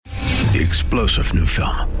The explosive new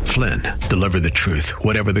film, Flynn, deliver the truth,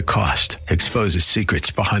 whatever the cost, exposes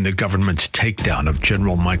secrets behind the government's takedown of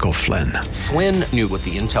General Michael Flynn. Flynn knew what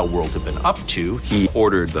the intel world had been up to. He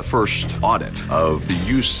ordered the first audit of the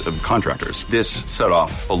use of contractors. This set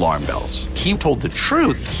off alarm bells. He told the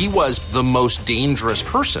truth. He was the most dangerous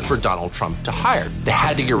person for Donald Trump to hire. They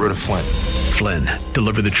had to get rid of Flynn. Flynn,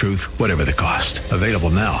 deliver the truth, whatever the cost. Available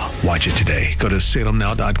now. Watch it today. Go to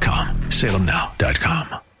salemnow.com.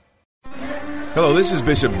 salemnow.com. Hello, this is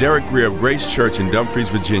Bishop Derek Greer of Grace Church in Dumfries,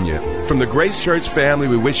 Virginia. From the Grace Church family,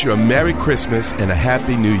 we wish you a Merry Christmas and a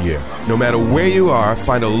Happy New Year. No matter where you are,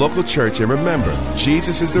 find a local church and remember,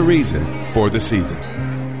 Jesus is the reason for the season.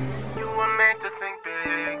 You were meant to think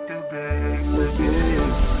big, too big, big.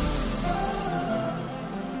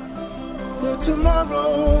 Your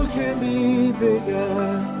tomorrow can be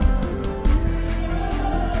bigger.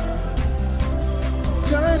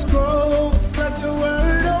 Just grow, let the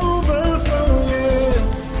word overflow,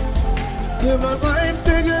 yeah. Live a life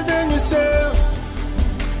bigger than yourself.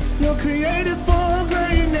 You're created for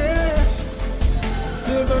greatness.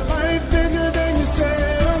 Live a life bigger than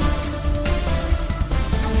yourself.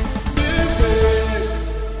 Live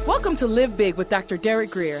big. Welcome to Live Big with Dr.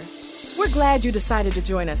 Derek Greer. We're glad you decided to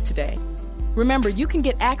join us today. Remember, you can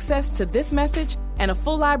get access to this message and a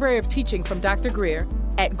full library of teaching from Dr. Greer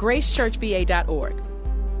at gracechurchva.org.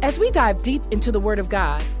 As we dive deep into the Word of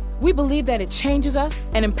God, we believe that it changes us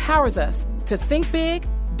and empowers us to think big,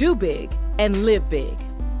 do big, and live big.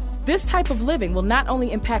 This type of living will not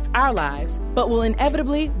only impact our lives, but will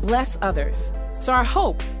inevitably bless others. So our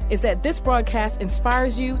hope is that this broadcast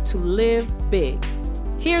inspires you to live big.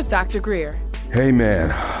 Here's Dr. Greer.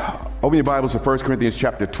 Amen. Open your Bibles to 1 Corinthians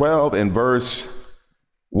chapter 12 and verse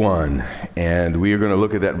 1. And we are going to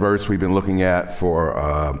look at that verse we've been looking at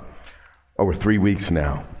for over 3 weeks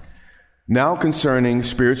now. Now concerning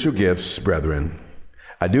spiritual gifts, brethren,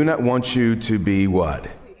 I do not want you to be what?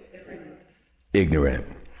 Ignorant.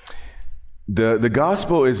 The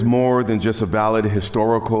gospel is more than just a valid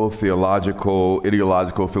historical, theological,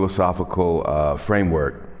 ideological, philosophical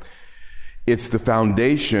framework. It's the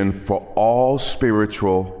foundation for all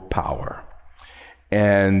spiritual power.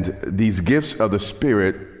 And these gifts of the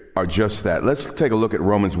Spirit are just that. Let's take a look at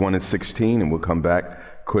Romans 1 and 16, and we'll come back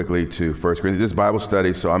quickly to 1 Corinthians. This is Bible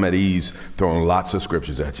study, so I'm at ease throwing lots of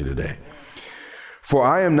scriptures at you today. For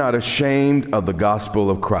I am not ashamed of the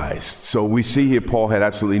gospel of Christ. So we see here Paul had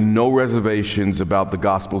absolutely no reservations about the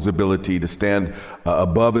gospel's ability to stand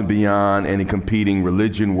above and beyond any competing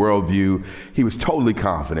religion, worldview. He was totally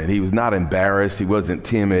confident. He was not embarrassed. He wasn't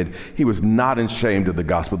timid. He was not ashamed of the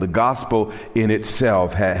gospel. The gospel in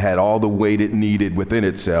itself had all the weight it needed within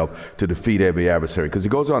itself to defeat every adversary. Because he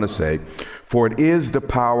goes on to say, for it is the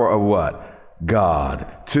power of what? God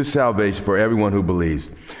to salvation for everyone who believes.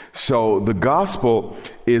 So the gospel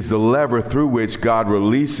is the lever through which God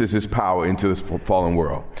releases his power into this fallen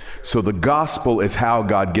world. So the gospel is how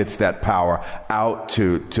God gets that power out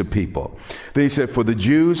to people. Then he said, for the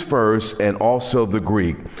Jews first and also the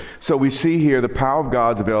Greek. So we see here the power of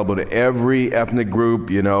God's available to every ethnic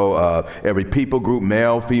group, every people group,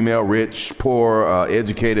 male, female, rich, poor,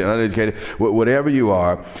 educated, uneducated, whatever you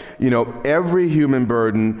are. Every human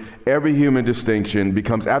burden, every human distinction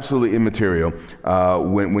becomes absolutely immaterial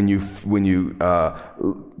when you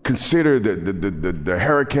consider the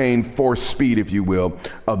hurricane force speed, if you will,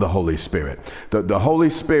 of the Holy Spirit. The Holy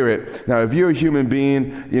Spirit, now if you're a human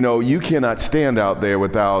being, you cannot stand out there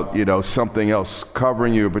without, something else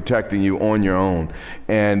covering you, protecting you on your own.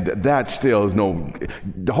 And that still is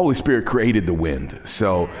the Holy Spirit created the wind.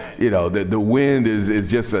 So, the wind is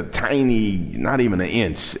just a tiny, not even an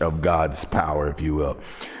inch of God's power, if you will.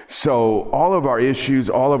 So all of our issues,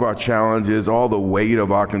 all of our challenges, all the weight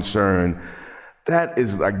of our concern, that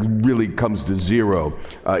is really comes to zero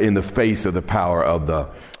in the face of the power of the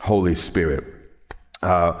Holy Spirit.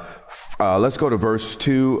 Let's go to verse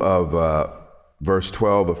 2 of verse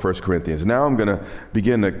 12 of 1 Corinthians. Now I'm going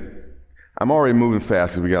to I'm already moving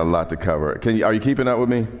fast because we got a lot to cover. Are you keeping up with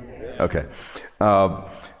me? Okay.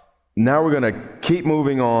 Now we're going to keep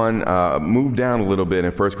moving on, move down a little bit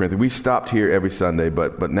in 1 Corinthians. We stopped here every Sunday,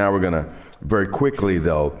 but now we're going to very quickly,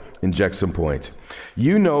 though, inject some points.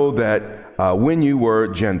 You know that when you were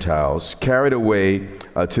Gentiles, carried away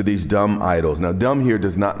to these dumb idols. Now, dumb here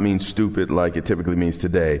does not mean stupid like it typically means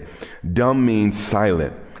today. Dumb means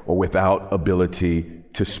silent or without ability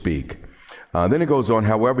to speak. Then it goes on,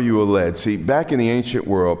 however you were led. See, back in the ancient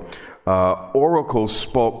world, oracles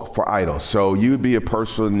spoke for idols. So you'd be a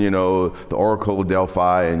person, the Oracle of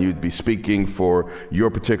Delphi, and you'd be speaking for your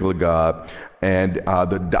particular god. And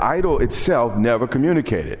the idol itself never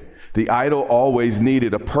communicated. The idol always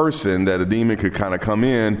needed a person that a demon could kind of come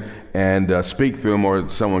in and speak through them, or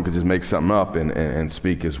someone could just make something up and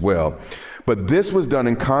speak as well. But this was done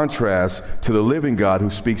in contrast to the living God who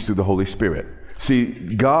speaks through the Holy Spirit. See,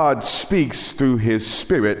 God speaks through his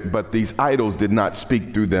Spirit, but these idols did not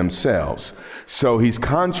speak through themselves. So he's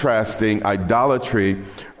contrasting idolatry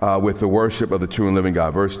with the worship of the true and living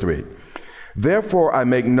God. Verse 3. Therefore, I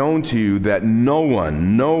make known to you that no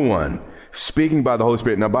one speaking by the Holy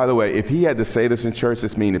Spirit. Now, by the way, if he had to say this in church,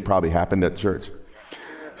 this means it probably happened at church.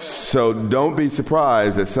 So don't be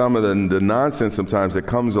surprised at some of the nonsense sometimes that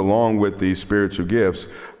comes along with these spiritual gifts.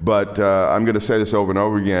 But I'm going to say this over and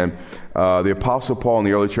over again. The Apostle Paul in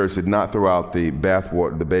the early church did not throw out the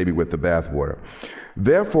baby with the bathwater.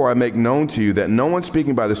 Therefore, I make known to you that no one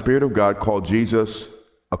speaking by the Spirit of God called Jesus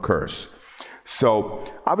a curse. So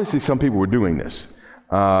obviously some people were doing this.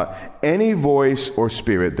 Any voice or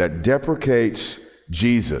spirit that deprecates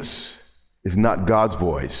Jesus is not God's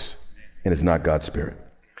voice and is not God's Spirit.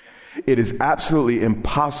 It is absolutely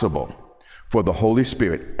impossible for the Holy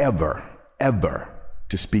Spirit ever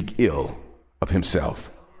to speak ill of himself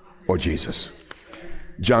or Jesus.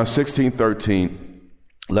 John 16:13,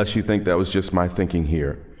 lest you think that was just my thinking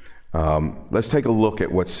here. Let's take a look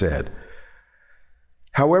at what's said.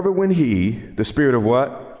 However, when he, the Spirit of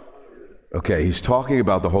what? Okay, he's talking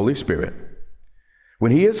about the Holy Spirit.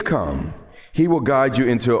 When he has come, he will guide you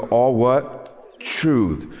into all what?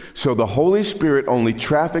 Truth. So the Holy Spirit only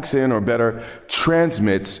traffics in, or better,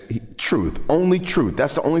 transmits truth. Only truth.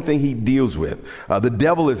 That's the only thing he deals with. The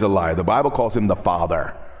devil is a liar. The Bible calls him the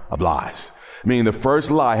father of lies. Meaning the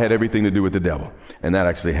first lie had everything to do with the devil. And that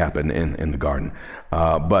actually happened in the garden.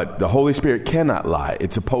 But the Holy Spirit cannot lie.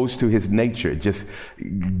 It's opposed to his nature.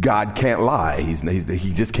 God can't lie.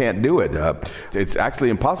 He just can't do it. It's actually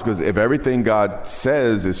impossible, because if everything God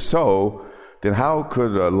says is so, then how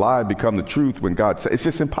could a lie become the truth when God says? It's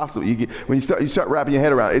just impossible. When you start wrapping your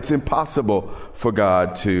head around it, it's impossible for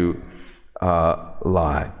God to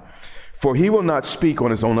lie. For he will not speak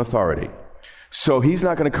on his own authority. So he's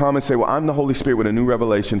not going to come and say, well, I'm the Holy Spirit with a new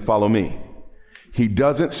revelation, follow me. He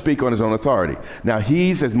doesn't speak on his own authority. Now,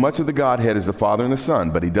 he's as much of the Godhead as the Father and the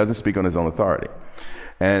Son, but he doesn't speak on his own authority.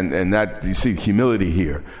 And that, you see humility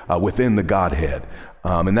here within the Godhead.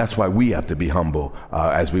 And that's why we have to be humble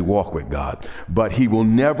as we walk with God. But he will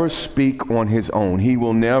never speak on his own. He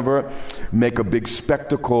will never make a big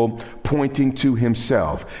spectacle pointing to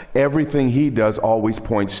himself. Everything he does always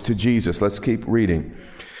points to Jesus. Let's keep reading.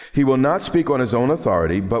 He will not speak on his own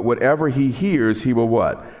authority, but whatever he hears, he will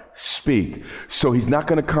what? Speak. So he's not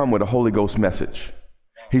going to come with a Holy Ghost message.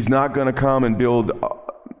 He's not going to come and build,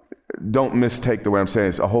 don't mistake the way I'm saying,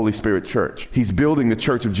 it's a Holy Spirit church. He's building the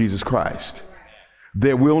church of Jesus Christ.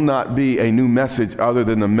 There will not be a new message other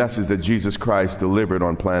than the message that Jesus Christ delivered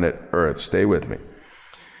on planet Earth. Stay with me.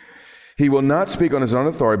 He will not speak on his own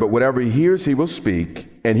authority, but whatever he hears, he will speak,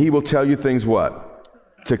 and he will tell you things what?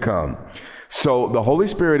 To come. So the Holy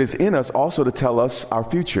Spirit is in us also to tell us our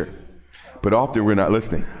future. But often we're not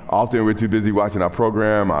listening. Often we're too busy watching our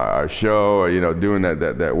program, our show, or, doing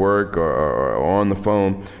that work or on the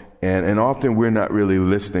phone. And often we're not really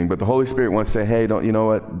listening. But the Holy Spirit wants to say, hey, don't, you know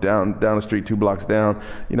what, down the street, 2 blocks down,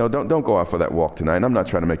 don't go out for that walk tonight. And I'm not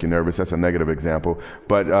trying to make you nervous. That's a negative example.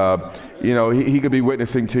 But, he could be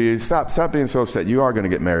witnessing to you. Stop being so upset. You are going to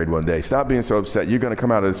get married one day. Stop being so upset. You're going to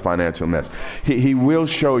come out of this financial mess. He will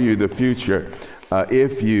show you the future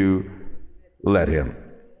if you let him.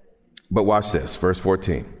 But watch this, verse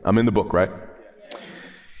 14. I'm in the book, right?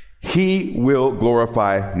 He will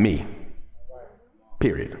glorify me.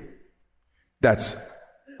 Period. That's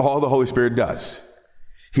all the Holy Spirit does.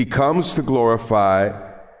 He comes to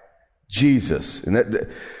glorify Jesus.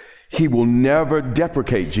 And he will never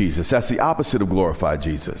deprecate Jesus. That's the opposite of glorify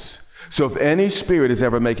Jesus. So if any spirit is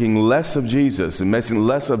ever making less of Jesus and making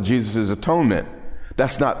less of Jesus' atonement,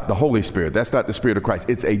 that's not the Holy Spirit. That's not the Spirit of Christ.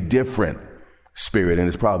 It's a different Spirit, and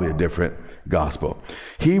it's probably a different gospel.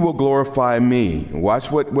 He will glorify me. Watch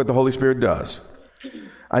what the Holy Spirit does.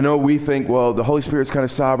 I know we think, well, the Holy Spirit's kind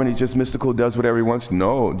of sovereign. He's just mystical, does whatever he wants.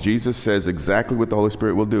 No, Jesus says exactly what the Holy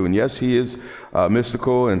Spirit will do. And yes, he is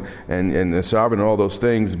mystical and sovereign and all those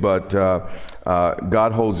things, but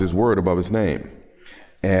God holds his word above his name.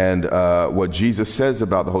 And what Jesus says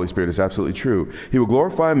about the Holy Spirit is absolutely true. He will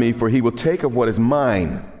glorify me, for he will take of what is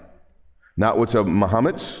mine, not what's of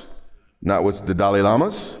Muhammad's, not what's the Dalai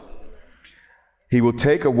Lama's. He will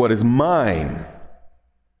take of what is mine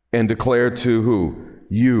and declare to who?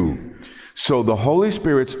 You. So the Holy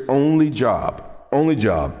Spirit's only job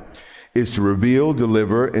is to reveal,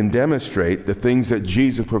 deliver, and demonstrate the things that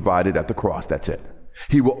Jesus provided at the cross. That's it.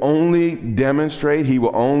 He will only demonstrate, he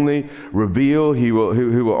will only reveal, he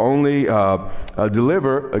will only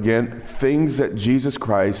deliver, again, things that Jesus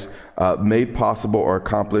Christ made possible or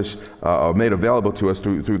accomplished or made available to us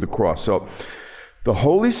through the cross. So the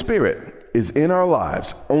Holy Spirit is in our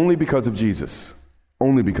lives only because of Jesus.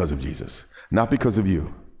 Only because of Jesus, not because of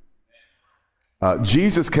you.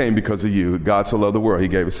 Jesus came because of you. God so loved the world, he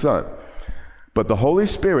gave his son. But the Holy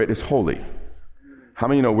Spirit is holy. How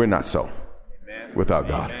many of you know we're not so? Without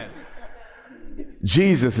God. Amen.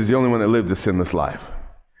 Jesus is the only one that lived a sinless life.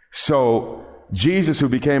 So Jesus, who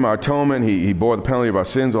became our atonement, he bore the penalty of our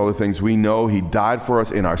sins, all the things we know. He died for us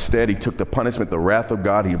in our stead. He took the punishment, the wrath of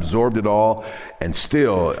God. He absorbed it all. And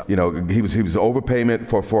still, he was overpayment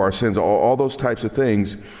for our sins, all those types of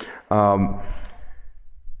things. And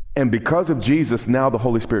because of Jesus, now the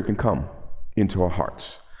Holy Spirit can come into our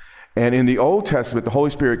hearts. And in the Old Testament, the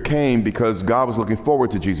Holy Spirit came because God was looking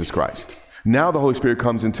forward to Jesus Christ. Now the Holy Spirit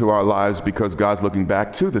comes into our lives because God's looking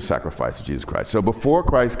back to the sacrifice of Jesus Christ. So before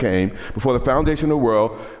Christ came, before the foundation of the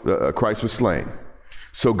world, Christ was slain.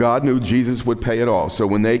 So God knew Jesus would pay it all. So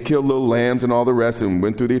when they killed little lambs and all the rest and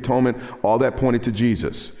went through the atonement, all that pointed to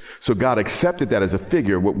Jesus. So God accepted that as a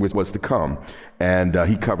figure, what was to come, and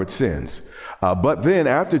he covered sins. But then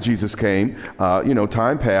after Jesus came,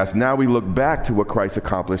 time passed. Now we look back to what Christ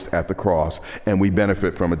accomplished at the cross, and we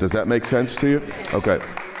benefit from it. Does that make sense to you? Okay.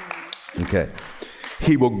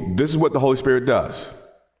 This is what the Holy Spirit does.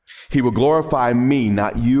 He will glorify me,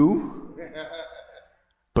 not you,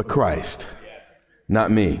 but Christ,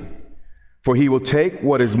 not me. For he will take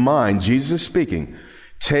what is mine, Jesus is speaking,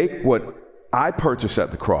 take what I purchased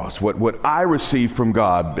at the cross, what I received from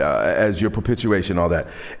God as your propitiation, all that,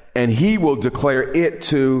 and he will declare it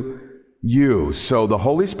to you. So the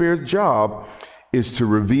Holy Spirit's job is to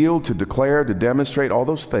reveal, to declare, to demonstrate all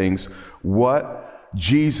those things, what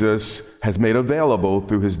Jesus has made available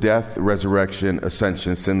through his death, resurrection,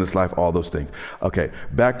 ascension, sinless life, all those things. Okay,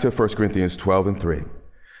 back to 1 Corinthians 12:3.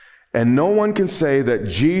 And no one can say that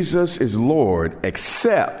Jesus is Lord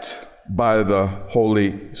except by the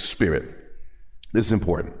Holy Spirit. This is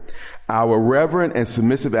important. Our reverent and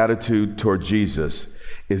submissive attitude toward Jesus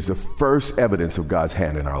is the first evidence of God's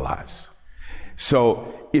hand in our lives.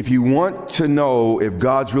 So if you want to know if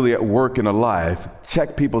God's really at work in a life,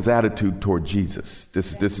 check people's attitude toward Jesus.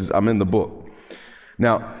 This is I'm in the book.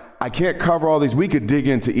 Now, I can't cover all these. We could dig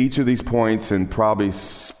into each of these points and probably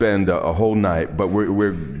spend a whole night, but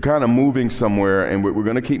we're kind of moving somewhere, and we're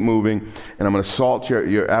going to keep moving, and I'm going to salt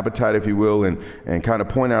your appetite, if you will, and kind of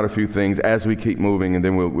point out a few things as we keep moving, and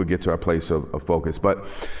then we'll get to our place of focus. But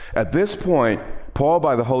at this point, Paul,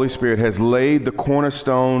 by the Holy Spirit, has laid the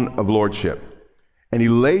cornerstone of lordship. And he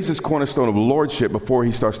lays this cornerstone of lordship before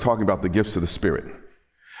he starts talking about the gifts of the Spirit.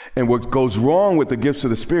 And what goes wrong with the gifts of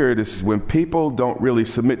the Spirit is when people don't really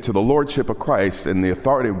submit to the lordship of Christ and the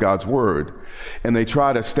authority of God's word, and they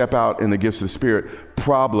try to step out in the gifts of the Spirit,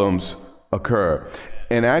 problems occur.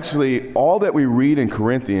 And actually, all that we read in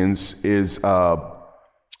Corinthians is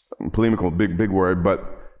polemical, big word, but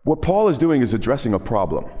what Paul is doing is addressing a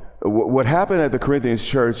problem. What happened at the Corinthians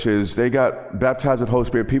church is they got baptized with the Holy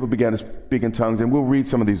Spirit. People began to speak in tongues, and we'll read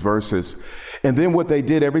some of these verses. And then what they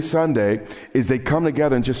did every Sunday is they come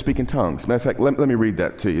together and just speak in tongues. Matter of fact, let me read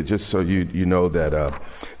that to you, just so you know that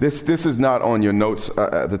this is not on your notes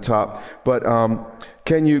at the top. But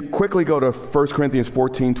can you quickly go to 1 Corinthians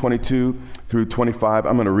 14:22 through 25?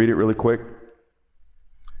 I'm going to read it really quick.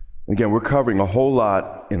 Again, we're covering a whole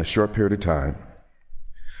lot in a short period of time.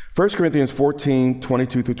 1 Corinthians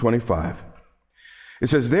 14:22 through 25. It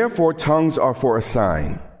says, therefore tongues are for a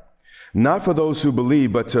sign, not for those who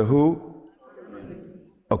believe, but to who?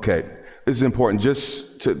 Okay, this is important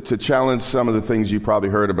just to challenge some of the things you probably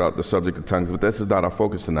heard about the subject of tongues, but this is not our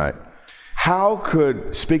focus tonight. How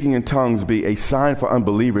could speaking in tongues be a sign for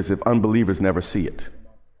unbelievers if unbelievers never see it?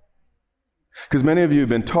 Because many of you have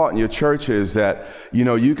been taught in your churches that,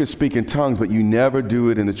 you can speak in tongues, but you never do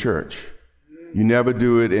it in the church. You never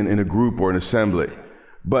do it in a group or an assembly.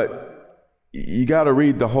 But you got to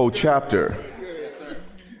read the whole chapter.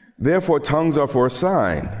 Therefore, tongues are for a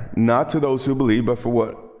sign, not to those who believe, but for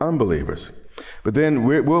what? Unbelievers. But then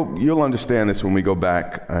you'll understand this when we go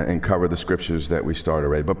back and cover the scriptures that we started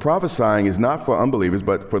already. But prophesying is not for unbelievers,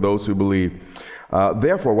 but for those who believe.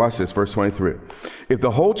 Therefore, watch this, verse 23. If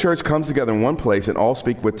the whole church comes together in one place and all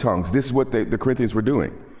speak with tongues, this is what the Corinthians were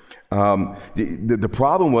doing. The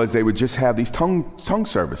problem was they would just have these tongue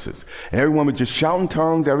services, and everyone would just shout in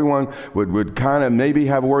tongues. Everyone would kind of maybe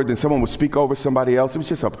have a word, then someone would speak over somebody else. It was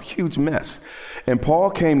just a huge mess. And Paul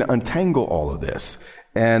came to untangle all of this.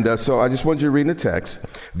 And so I just wanted you to read in the text.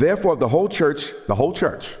 Therefore, the whole church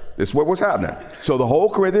This is what was happening. So the whole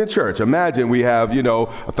Corinthian church, imagine we have,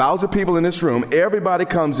 1,000 people in this room. Everybody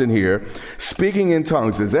comes in here speaking in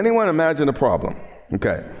tongues. Does anyone imagine the problem?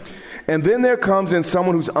 Okay. And then there comes in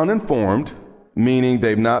someone who's uninformed, meaning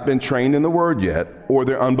they've not been trained in the word yet, or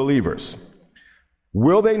they're unbelievers.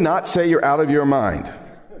 Will they not say you're out of your mind?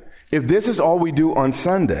 If this is all we do on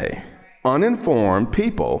Sunday, uninformed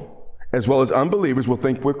people, as well as unbelievers, will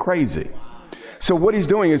think we're crazy. So what he's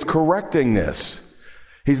doing is correcting this.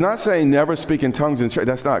 He's not saying never speak in tongues in church.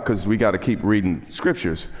 That's not, because we got to keep reading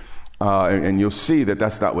scriptures. And you'll see that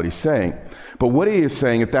that's not what he's saying. But what he is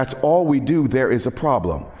saying, if that's all we do, there is a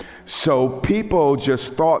problem. So people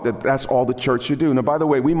just thought that that's all the church should do. Now, by the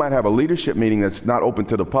way, we might have a leadership meeting that's not open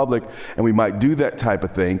to the public, and we might do that type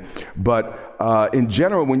of thing. But in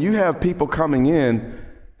general, when you have people coming in,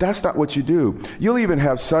 that's not what you do. You'll even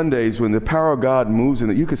have Sundays when the power of God moves and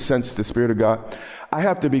that you could sense the Spirit of God. I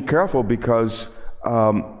have to be careful because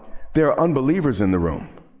there are unbelievers in the room.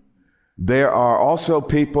 There are also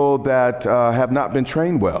people that have not been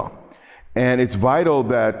trained well. And it's vital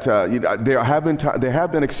that there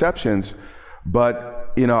have been exceptions,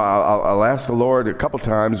 but I'll ask the Lord a couple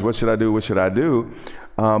times, what should I do? What should I do?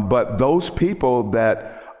 But those people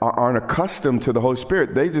that aren't accustomed to the Holy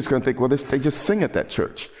Spirit, they're just going to think, well, they just sing at that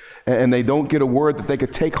church. And they don't get a word that they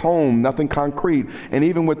could take home, nothing concrete. And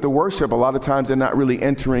even with the worship, a lot of times they're not really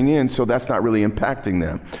entering in, so that's not really impacting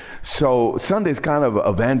them. So Sunday's kind of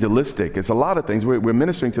evangelistic. It's a lot of things. We're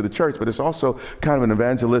ministering to the church, but it's also kind of an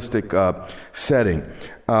evangelistic setting.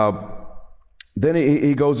 Then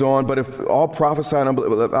he goes on, but if all prophesy,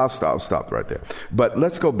 I'll stop right there. But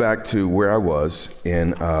let's go back to where I was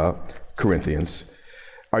in Corinthians.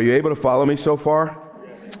 Are you able to follow me so far?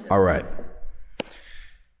 Yes. All right.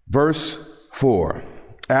 Verse 4,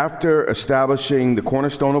 after establishing the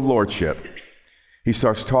cornerstone of lordship, he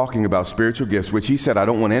starts talking about spiritual gifts, which he said, I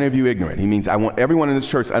don't want any of you ignorant. He means I want everyone in this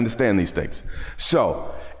church to understand these things.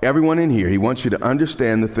 So everyone in here, he wants you to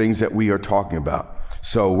understand the things that we are talking about.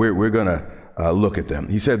 So we're going to look at them.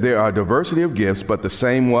 He said there are diversity of gifts, but the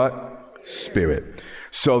same what? Spirit.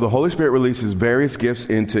 So the Holy Spirit releases various gifts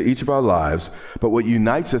into each of our lives, but what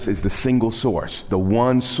unites us is the single source, the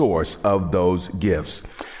one source of those gifts.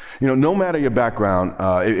 No matter your background,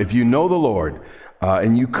 if you know the Lord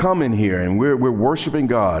and you come in here and we're worshiping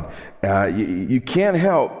God, you can't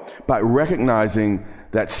help but recognizing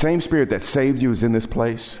that same Spirit that saved you is in this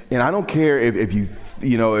place. And I don't care if you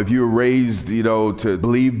were raised, to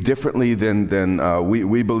believe differently than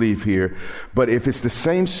we believe here. But if it's the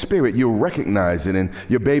same Spirit, you'll recognize it, and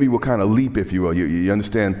your baby will kind of leap, if you will. You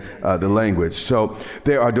understand the language. So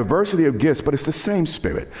there are diversity of gifts, but it's the same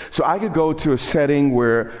Spirit. So I could go to a setting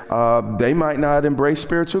where they might not embrace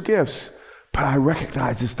spiritual gifts, but I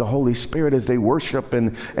recognize it's the Holy Spirit as they worship,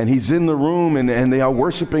 and He's in the room, and they are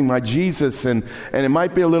worshiping my Jesus, and it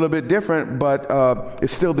might be a little bit different, but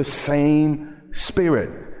it's still the same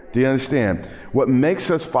Spirit. Do you understand? What makes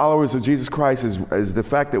us followers of Jesus Christ is the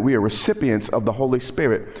fact that we are recipients of the Holy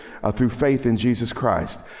Spirit through faith in Jesus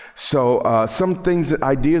Christ. So some things,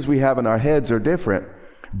 ideas we have in our heads are different,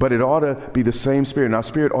 but it ought to be the same Spirit. And our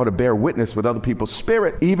spirit ought to bear witness with other people's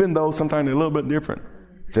spirit, even though sometimes they're a little bit different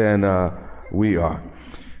than we are.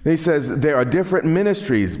 He says there are different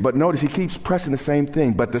ministries, but notice he keeps pressing the same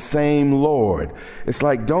thing, but the same Lord. It's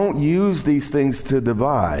like, don't use these things to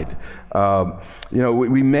divide.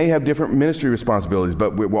 We may have different ministry responsibilities,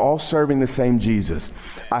 but we're all serving the same Jesus.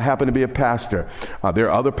 I happen to be a pastor. There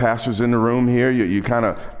are other pastors in the room here. You kind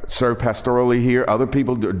of serve pastorally here. Other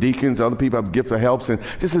people are deacons. Other people have gifts of helps, and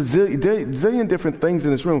just a zillion different things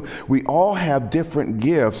in this room. We all have different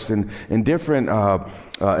gifts and different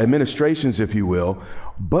administrations, if you will.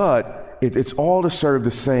 But it's all to serve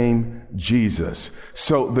the same Jesus.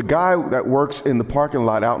 So the guy that works in the parking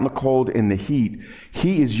lot out in the cold, in the heat,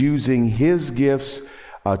 he is using his gifts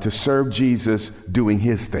to serve Jesus, doing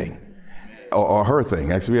his thing or her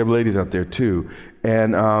thing. Actually, we have ladies out there too.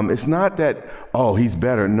 And it's not that, he's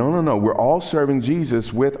better. No. We're all serving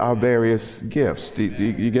Jesus with our various gifts. Do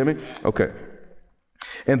you get me? Okay.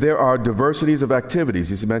 And there are diversities of activities.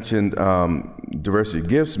 He's mentioned diversity of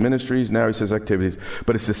gifts, ministries. Now he says activities.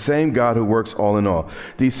 But it's the same God who works all in all.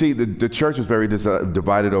 Do you see, the church was very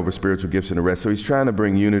divided over spiritual gifts and the rest. So he's trying to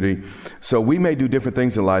bring unity. So we may do different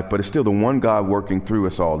things in life, but it's still the one God working through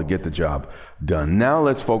us all to get the job done. Now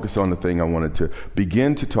let's focus on the thing I wanted to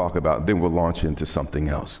begin to talk about. Then we'll launch into something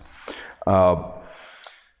else.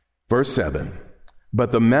 Verse 7.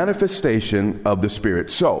 But the manifestation of the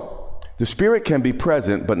Spirit. So, the Spirit can be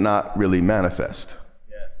present, but not really manifest.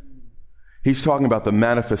 Yes. He's talking about the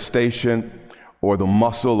manifestation or the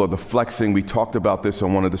muscle or the flexing. We talked about this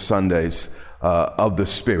on one of the Sundays of the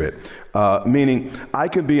Spirit. Meaning, I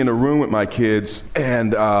can be in a room with my kids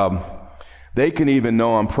and they can even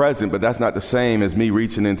know I'm present, but that's not the same as me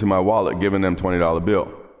reaching into my wallet, giving them $20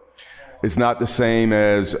 bill. It's not the same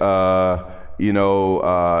as, they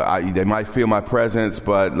might feel my presence,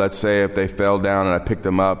 but let's say if they fell down and I picked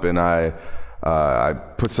them up and I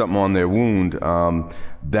put something on their wound,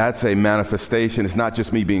 that's a manifestation. It's not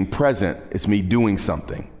just me being present, it's me doing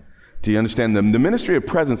something. Do you understand? The ministry of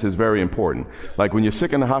presence is very important. Like when you're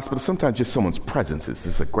sick in the hospital, sometimes just someone's presence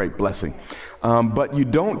is a great blessing. But you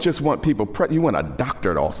don't just want people, you want a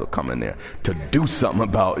doctor to also come in there to do something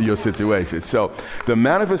about your situation. So the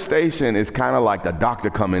manifestation is kind of like the doctor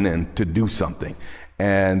coming in to do something.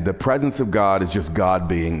 And the presence of God is just God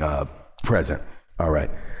being present. All right.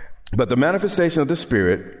 But the manifestation of the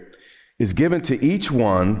Spirit is given to each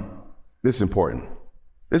one. This is important.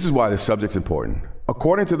 This is why this subject's important.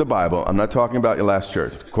 According to the Bible, I'm not talking about your last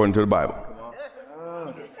church. According to the Bible,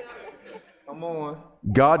 Come on.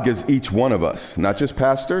 God gives each one of us, not just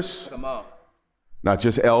pastors, not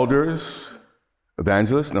just elders,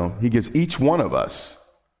 evangelists. No, He gives each one of us.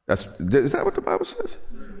 Is that what the Bible says?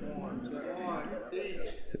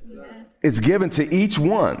 It's given to each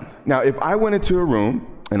one. Now, if I went into a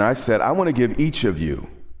room and I said, I want to give each of you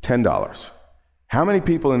 $10, how many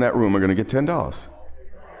people in that room are going to get $10?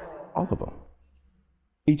 All of them.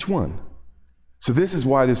 Each one. So this is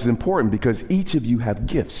why this is important, because each of you have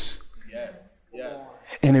gifts. Yes.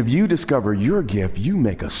 And if you discover your gift, you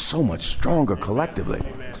make us so much stronger collectively.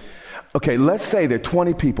 Okay, let's say there are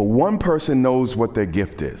 20 people. One person knows what their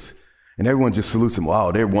gift is. And everyone just salutes them.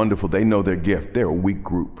 Wow, they're wonderful. They know their gift. They're a weak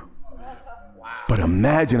group. But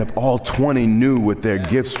imagine if all 20 knew what their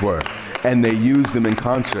gifts were and they used them in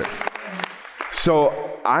concert.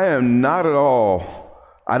 So I don't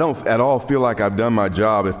at all feel like I've done my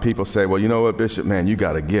job if people say, well, you know what, Bishop, man, you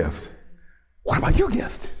got a gift. What about your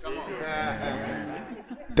gift?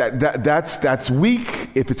 That's weak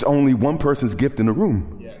if it's only one person's gift in the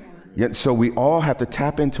room. Yet, so we all have to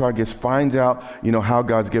tap into our gifts, find out, how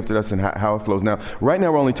God's gifted us and how it flows. Now, right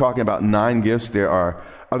now we're only talking about 9 gifts. There are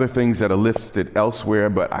other things that are listed elsewhere,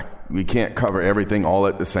 but we can't cover everything all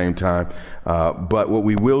at the same time. But what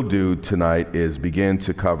we will do tonight is begin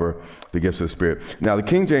to cover the gifts of the Spirit. Now, the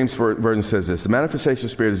King James Version says this: the manifestation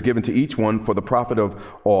of the Spirit is given to each one for the profit of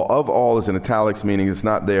all. Of all is in italics, meaning it's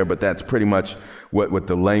not there, but that's pretty much what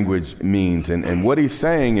the language means. And what he's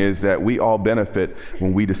saying is that we all benefit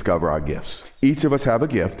when we discover our gifts. Each of us have a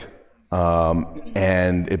gift,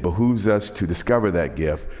 and it behooves us to discover that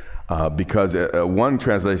gift. Because one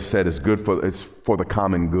translation said it's for the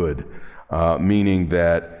common good, meaning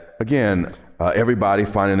that, again, everybody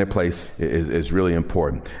finding their place is really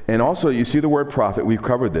important. And also, you see the word prophet. We've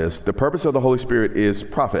covered this. The purpose of the Holy Spirit is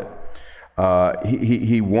prophet.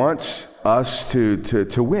 He wants us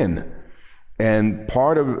to win. And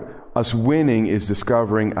part of us winning is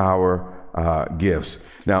discovering our gifts.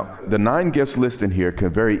 Now, the 9 gifts listed here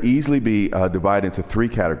can very easily be divided into 3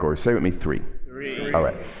 categories. Say with me, 3. All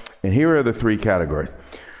right. And here are the 3 categories.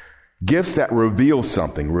 Gifts that reveal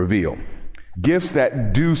something, reveal. Gifts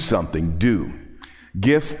that do something, do.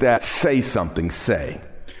 Gifts that say something, say.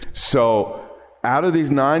 So out of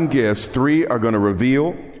these 9 gifts, 3 are going to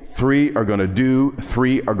reveal, 3 are going to do,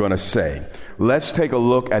 3 are going to say. Let's take a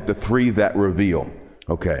look at the 3 that reveal.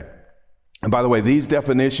 Okay. And by the way, these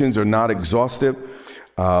definitions are not exhaustive.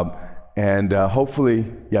 And hopefully,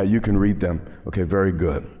 you can read them. Okay, very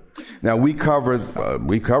good. Now, we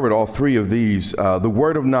covered all 3 of these. The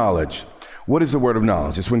word of knowledge. What is the word of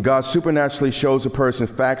knowledge? It's when God supernaturally shows a person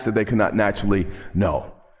facts that they cannot naturally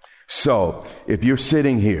know. So, if you're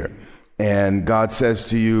sitting here and God says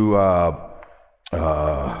to you,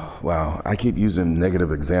 wow, I keep using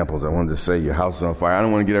negative examples. I wanted to say your house is on fire. I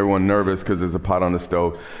don't want to get everyone nervous because there's a pot on the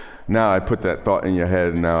stove. Now I put that thought in your head,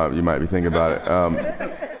 and now you might be thinking about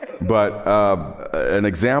it. But an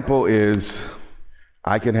example is,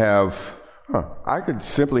 I could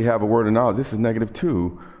simply have a word of knowledge. This is negative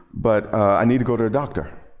 2, but I need to go to a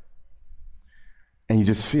doctor. And you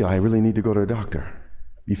just feel, I really need to go to a doctor.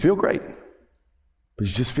 You feel great, but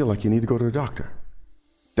you just feel like you need to go to a doctor.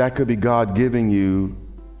 That could be God giving you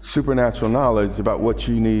supernatural knowledge about what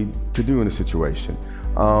you need to do in a situation.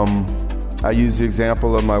 I use the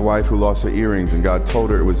example of my wife who lost her earrings, and God told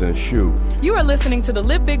her it was in a shoe. You are listening to the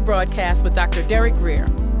Live Big broadcast with Dr. Derek Grier.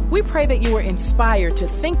 We pray that you are inspired to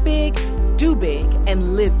think big, do big,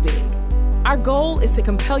 and live big. Our goal is to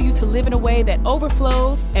compel you to live in a way that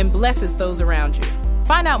overflows and blesses those around you.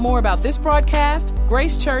 Find out more about this broadcast,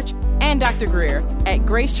 Grace Church, and Dr. Grier at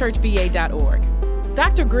gracechurchva.org.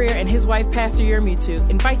 Dr. Grier and his wife, Pastor Yermutu,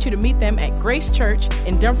 invite you to meet them at Grace Church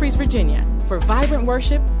in Dumfries, Virginia, for vibrant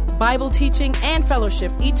worship, Bible teaching, and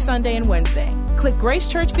fellowship each Sunday and Wednesday. Click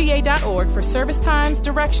gracechurchva.org for service times,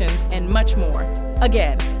 directions, and much more.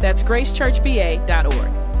 Again, that's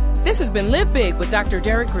gracechurchva.org. This has been Live Big with Dr.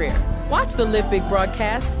 Derek Grier. Watch the Live Big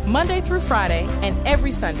broadcast Monday through Friday and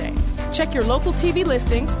every Sunday. Check your local TV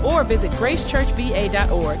listings or visit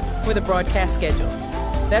gracechurchva.org for the broadcast schedule.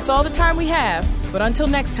 That's all the time we have, but until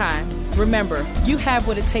next time, remember, you have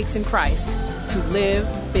what it takes in Christ to live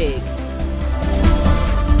big.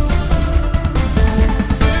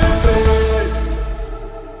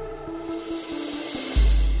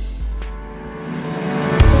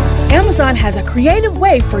 Amazon has a creative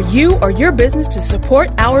way for you or your business to support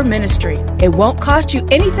our ministry. It won't cost you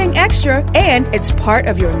anything extra, and it's part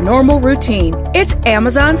of your normal routine. It's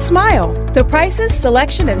Amazon Smile. The prices,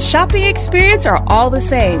 selection, and shopping experience are all the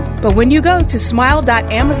same. But when you go to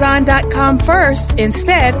smile.amazon.com first,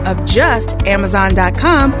 instead of just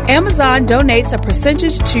Amazon.com, Amazon donates a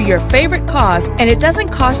percentage to your favorite cause, and it doesn't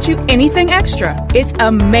cost you anything extra. It's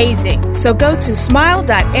amazing. So go to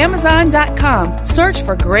smile.amazon.com, search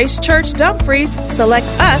for Grace Church Dumfries, select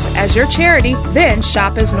us as your charity, then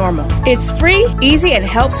shop as normal. It's free, easy, and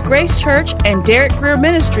helps Grace Church and Derek Grier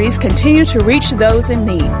Ministries continue to reach those in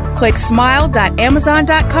need. Click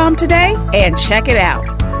smile.amazon.com today and check it out.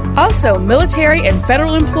 Also, military and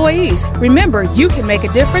federal employees, remember you can make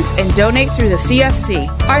a difference and donate through the CFC.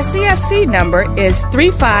 Our CFC number is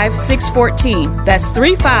 35614. That's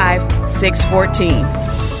 35614.